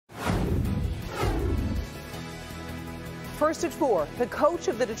First at 4, the coach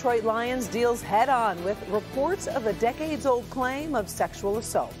of the Detroit Lions deals head-on with reports of a decades-old claim of sexual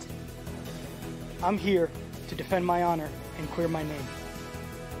assault. I'm here to defend my honor and clear my name.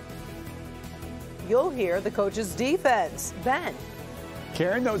 You'll hear the coach's defense. Ben.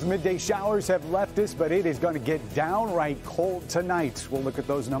 Karen, those midday showers have left us, but it is going to get downright cold tonight. We'll look at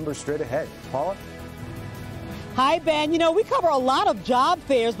those numbers straight ahead. Paula? Hi, Ben. You know, we cover a lot of job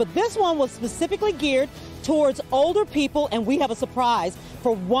fairs, but this one was specifically geared towards older people, and we have a surprise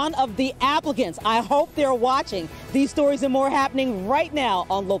for one of the applicants. I hope they're watching. These stories and more happening right now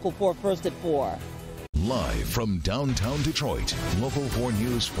on Local 4 First at 4. Live from downtown Detroit, Local 4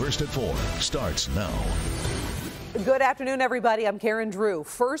 News First at 4 starts now. Good afternoon, everybody. I'm Karen Drew.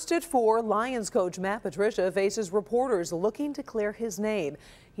 First at 4, Lions coach Matt Patricia faces reporters looking to clear his name.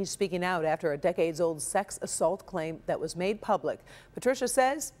 He's speaking out after a decades-old sex assault claim that was made public. Patricia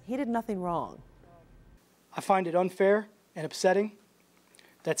says he did nothing wrong. I find it unfair and upsetting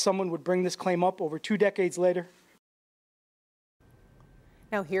that someone would bring this claim up over 2 decades later.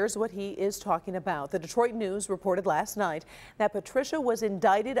 Now here's what he is talking about. The Detroit News reported last night that Patricia was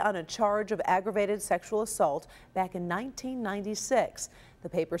indicted on a charge of aggravated sexual assault back in 1996. The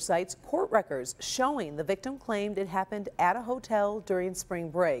paper cites court records showing the victim claimed it happened at a hotel during spring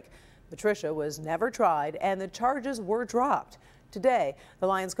break. Patricia was never tried and the charges were dropped. Today, the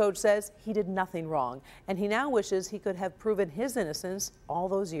Lions coach says he did nothing wrong, and he now wishes he could have proven his innocence all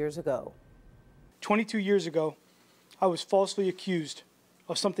those years ago. 22 years ago, I was falsely accused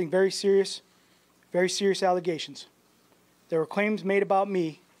of something very serious allegations. There were claims made about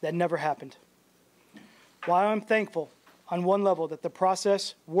me that never happened. While I'm thankful on one level that the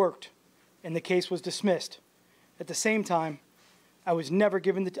process worked and the case was dismissed, at the same time, I was never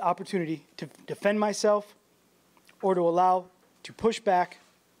given the opportunity to defend myself or to push back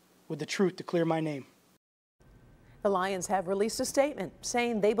with the truth to clear my name. The Lions have released a statement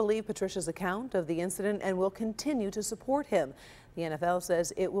saying they believe Patricia's account of the incident and will continue to support him. The NFL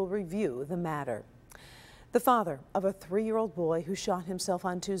says it will review the matter. The father of a 3-year-old boy who shot himself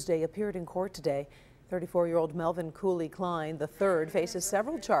on Tuesday appeared in court today. 34-year-old Melvin Cooley Klein III faces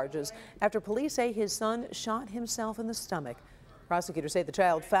several charges after police say his son shot himself in the stomach. Prosecutors say the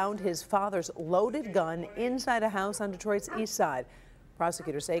child found his father's loaded gun inside a house on Detroit's east side.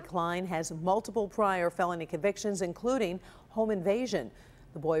 Prosecutors say Klein has multiple prior felony convictions, including home invasion.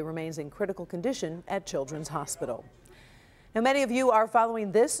 The boy remains in critical condition at Children's Hospital. Now, many of you are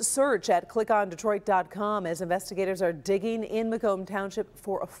following this search at clickondetroit.com as investigators are digging in Macomb Township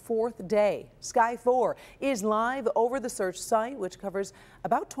for a 4th day. Sky 4 is live over the search site, which covers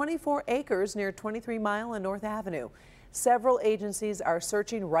about 24 acres near 23 Mile and North Avenue. Several agencies are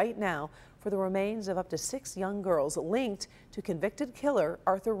searching right now for the remains of up to 6 young girls linked to convicted killer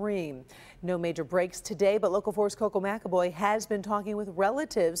Arthur Ream. No major breaks today, but Local 4's Coco McAvoy has been talking with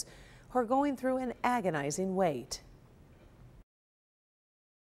relatives who are going through an agonizing wait.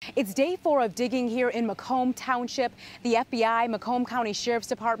 It's day 4 of digging here in Macomb Township. The FBI, Macomb County Sheriff's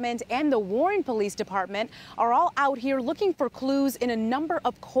Department, and the Warren Police Department are all out here looking for clues in a number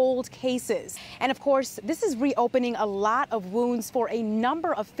of cold cases. And of course, this is reopening a lot of wounds for a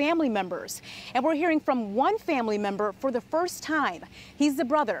number of family members. And we're hearing from one family member for the first time. He's the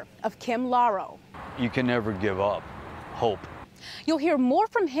brother of Kim Lauro. You can never give up hope. You'll hear more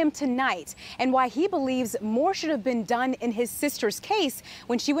from him tonight and why he believes more should have been done in his sister's case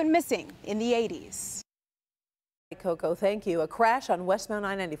when she went missing in the 80s. Coco, thank you. A crash on westbound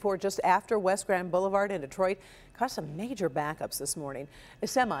I-94 just after West Grand Boulevard in Detroit caused some major backups this morning. A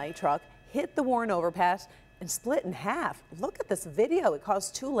semi-truck hit the Warren overpass and split in half. Look at this video. It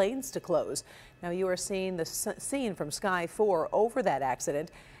caused 2 lanes to close. Now you are seeing the scene from Sky 4 over that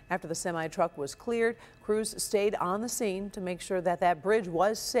accident. After the semi-truck was cleared, crews stayed on the scene to make sure that that bridge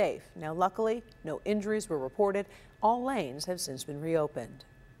was safe. Now, luckily, no injuries were reported. All lanes have since been reopened.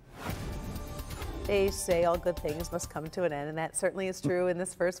 They say all good things must come to an end, and that certainly is true in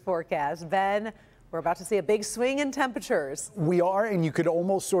this first forecast. Ben, we're about to see a big swing in temperatures. We are, and you could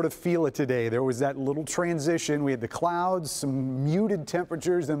almost sort of feel it today. There was that little transition. We had the clouds, some muted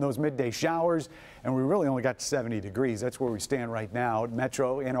temperatures, then those midday showers, and we really only got to 70 degrees. That's where we stand right now.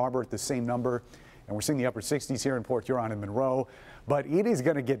 Metro, Ann Arbor at the same number, and we're seeing the upper 60s here in Port Huron and Monroe. But it is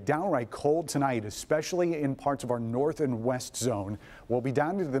going to get downright cold tonight, especially in parts of our north and west zone. We'll be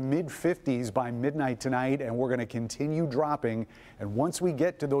down into the mid-50s by midnight tonight, and we're going to continue dropping. And once we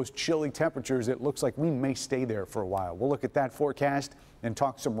get to those chilly temperatures, it looks like we may stay there for a while. We'll look at that forecast and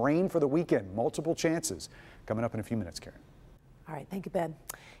talk some rain for the weekend. Multiple chances coming up in a few minutes, Karen. All right, thank you, Ben.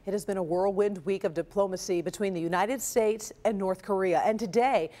 It has been a whirlwind week of diplomacy between the United States and North Korea. And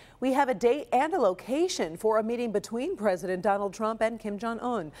today, we have a date and a location for a meeting between President Donald Trump and Kim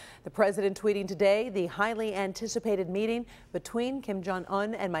Jong-un. The president tweeting today, the highly anticipated meeting between Kim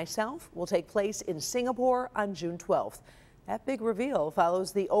Jong-un and myself will take place in Singapore on June 12th. That big reveal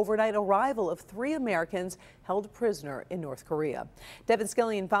follows the overnight arrival of 3 Americans held prisoner in North Korea. Devin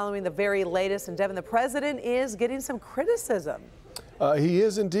Scillian following the very latest. And Devin, the president is getting some criticism. He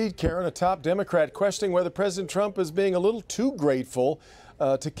is indeed, Karen, a top Democrat questioning whether President Trump is being a little too grateful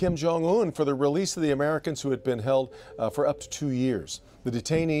to Kim Jong-un for the release of the Americans who had been held for up to 2 years. The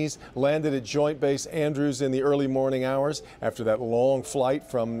detainees landed at Joint Base Andrews in the early morning hours after that long flight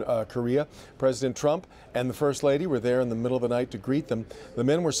from Korea. President Trump and the First Lady were there in the middle of the night to greet them. The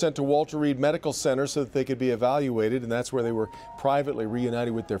men were sent to Walter Reed Medical Center so that they could be evaluated, and that's where they were privately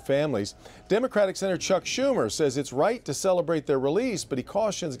reunited with their families. Democratic Senator Chuck Schumer says it's right to celebrate their release, but he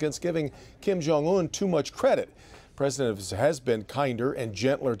cautions against giving Kim Jong-un too much credit. The president has been kinder and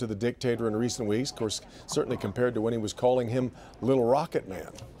gentler to the dictator in recent weeks, of course, certainly compared to when he was calling him Little Rocket Man.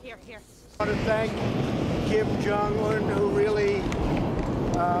 I want to thank Kim Jong-un, who really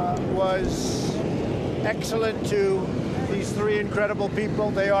was excellent to these 3 incredible people.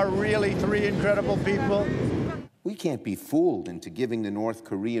 They are really 3 incredible people. We can't be fooled into giving the North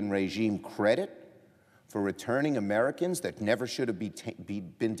Korean regime credit for returning Americans that never should have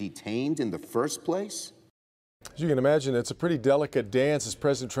been detained in the first place. As you can imagine, it's a pretty delicate dance as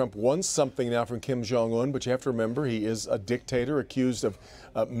President Trump wants something now from Kim Jong-un, but you have to remember he is a dictator accused of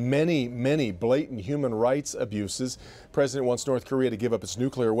many blatant human rights abuses. The president wants North Korea to give up its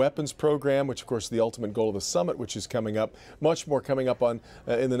nuclear weapons program, which of course is the ultimate goal of the summit, which is coming up. Much more coming up on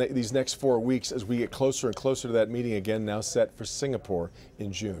these next 4 weeks as we get closer and closer to that meeting again, now set for Singapore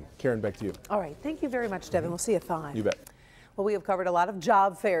in June. Karen, back to you. All right, thank you very much, Devin. We'll see you at 5. You bet. Well, we have covered a lot of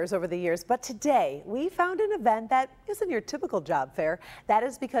job fairs over the years, but today we found an event that isn't your typical job fair. That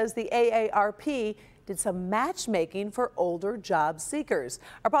is because the AARP did some matchmaking for older job seekers.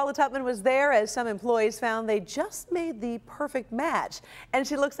 Our Paula Tutman was there as some employees found they just made the perfect match. And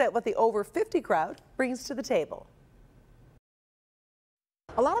she looks at what the over 50 crowd brings to the table.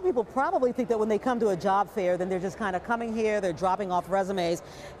 A lot of people probably think that when they come to a job fair, then they're just kind of coming here, they're dropping off resumes,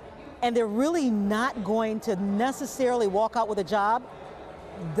 and they're really not going to necessarily walk out with a job.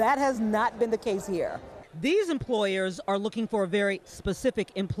 That has not been the case here. These employers are looking for a very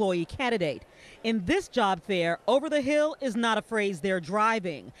specific employee candidate. In this job fair, over the hill is not a phrase they're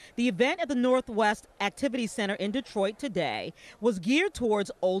driving. The event at the Northwest Activity Center in Detroit today was geared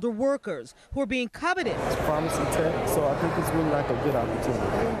towards older workers who are being coveted. It's pharmacy tech, so I think it's really like a good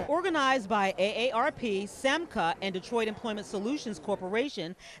opportunity. Organized by AARP, SEMCA, and Detroit Employment Solutions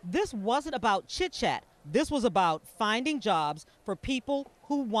Corporation, this wasn't about chit-chat. This was about finding jobs for people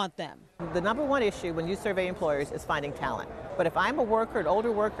who want them. The number one issue when you survey employers is finding talent. But if I'm a worker, an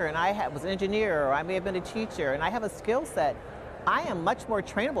older worker, and I was an engineer, or I may have been a teacher, and I have a skill set, I am much more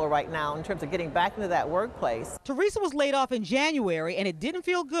trainable right now in terms of getting back into that workplace. Teresa was laid off in January, and it didn't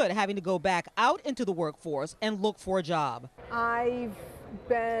feel good having to go back out into the workforce and look for a job. I've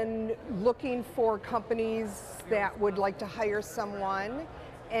been looking for companies that would like to hire someone.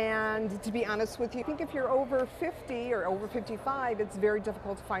 And to be honest with you, I think if you're over 50 or over 55, it's very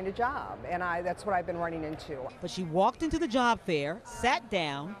difficult to find a job. And that's what I've been running into. But she walked into the job fair, sat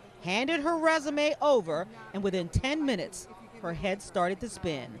down, handed her resume over, and within 10 minutes, her head started to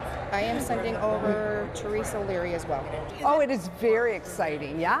spin. I am sending over Teresa Leary as well. Oh, it is very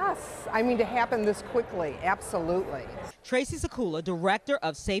exciting, yes. I mean, to happen this quickly, absolutely. Tracy Sakula, Director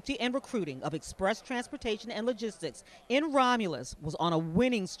of Safety and Recruiting of Express Transportation and Logistics in Romulus, was on a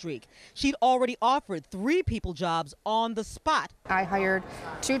winning streak. She'd already offered 3 people jobs on the spot. I hired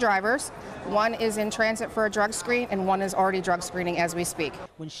 2 drivers. One is in transit for a drug screen, and one is already drug screening as we speak.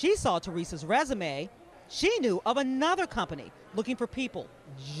 When she saw Teresa's resume, she knew of another company looking for people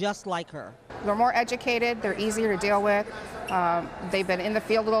just like her. They're more educated, they're easier to deal with, they've been in the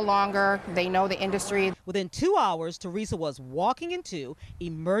field a little longer, they know the industry. Within 2 hours, Teresa was walking into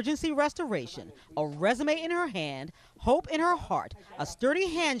emergency restoration, a resume in her hand, hope in her heart, a sturdy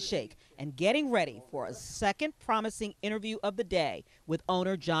handshake, and getting ready for a second promising interview of the day with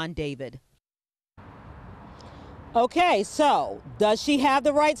owner John David. Okay, so does she have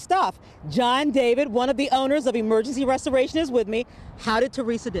the right stuff? John David, one of the owners of Emergency Restoration, is with me. How did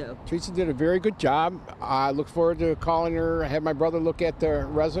Teresa do? Teresa did a very good job. I look forward to calling her. I had my brother look at the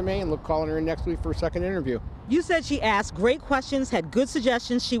resume and calling her next week for a second interview. You said she asked great questions, had good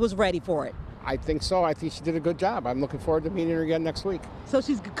suggestions. She was ready for it. I think so. I think she did a good job. I'm looking forward to meeting her again next week. So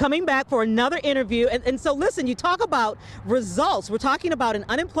she's coming back for another interview. And so listen, you talk about results. We're talking about an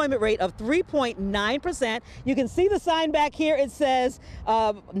unemployment rate of 3.9%. You can see the sign back here. It says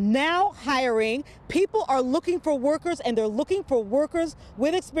now hiring. People are looking for workers, and they're looking for workers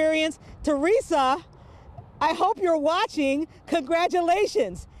with experience. Teresa, I hope you're watching.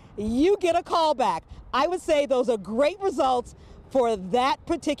 Congratulations. You get a call back. I would say those are great results for that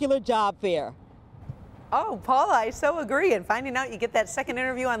particular job fair. Oh, Paula, I so agree. And finding out you get that second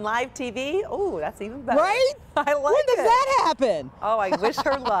interview on live TV, oh, that's even better. Right? I like it. When does that happen? Oh, I wish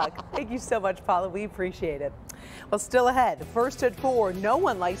her luck. Thank you so much, Paula. We appreciate it. Well, still ahead, first at 4, no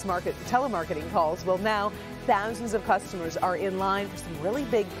one likes telemarketing calls. Well, now thousands of customers are in line for some really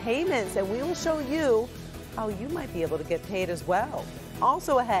big payments, and we will show you how you might be able to get paid as well.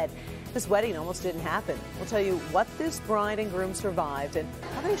 Also ahead, this wedding almost didn't happen. We'll tell you what this bride and groom survived and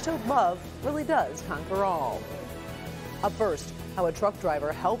how they showed love really does conquer all. Up first, how a truck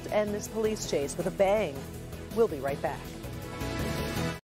driver helped end this police chase with a bang. We'll be right back.